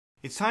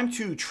It's time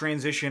to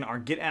transition our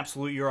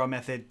getAbsoluteURL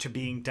method to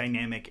being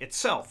dynamic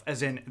itself,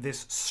 as in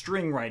this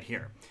string right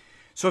here.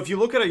 So if you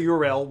look at a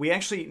URL, we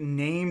actually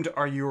named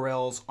our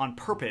URLs on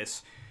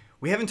purpose.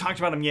 We haven't talked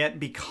about them yet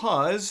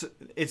because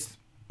it's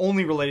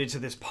only related to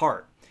this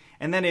part.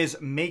 And that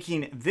is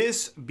making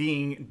this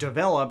being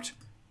developed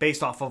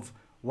based off of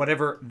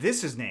whatever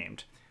this is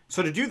named.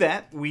 So to do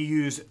that, we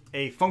use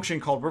a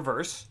function called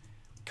reverse.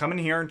 Come in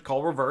here and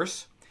call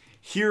reverse.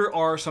 Here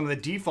are some of the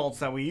defaults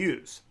that we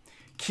use.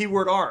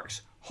 Keyword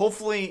args.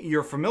 Hopefully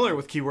you're familiar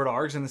with keyword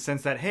args in the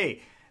sense that,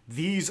 hey,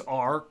 these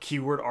are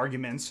keyword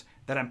arguments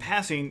that I'm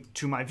passing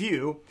to my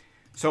view.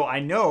 So I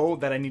know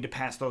that I need to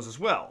pass those as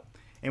well.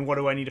 And what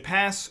do I need to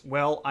pass?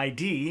 Well,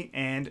 ID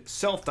and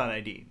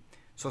self.id.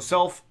 So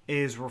self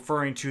is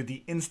referring to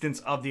the instance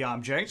of the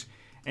object,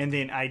 and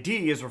then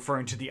ID is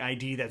referring to the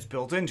ID that's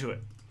built into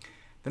it.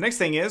 The next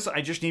thing is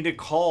I just need to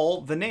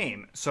call the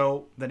name.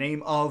 So the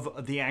name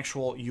of the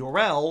actual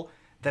URL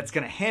that's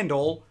going to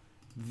handle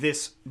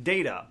this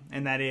data,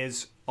 and that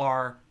is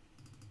our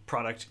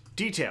product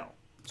detail.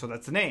 So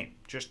that's the name,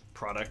 just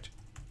product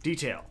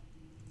detail.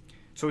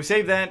 So we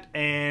save that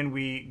and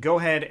we go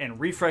ahead and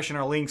refresh in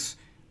our links.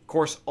 Of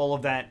course, all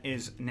of that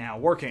is now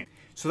working.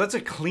 So that's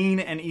a clean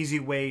and easy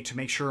way to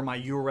make sure my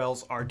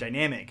URLs are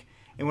dynamic.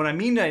 And what I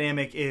mean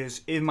dynamic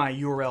is in my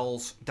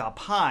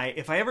urls.py,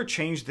 if I ever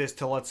change this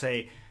to, let's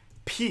say,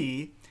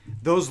 P,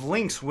 those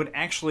links would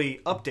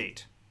actually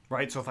update,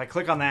 right? So if I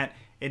click on that,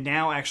 it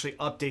now actually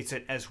updates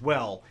it as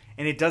well.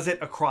 And it does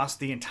it across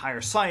the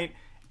entire site,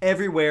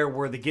 everywhere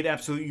where the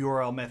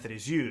getAbsoluteURL method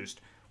is used,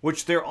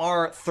 which there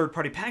are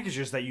third-party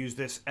packages that use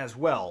this as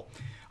well.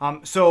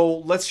 So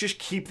let's just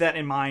keep that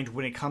in mind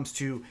when it comes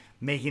to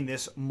making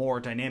this more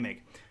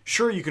dynamic.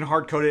 Sure, you can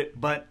hard code it,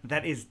 but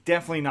that is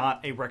definitely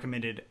not a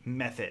recommended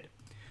method.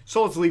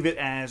 So let's leave it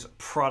as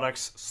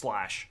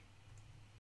products/.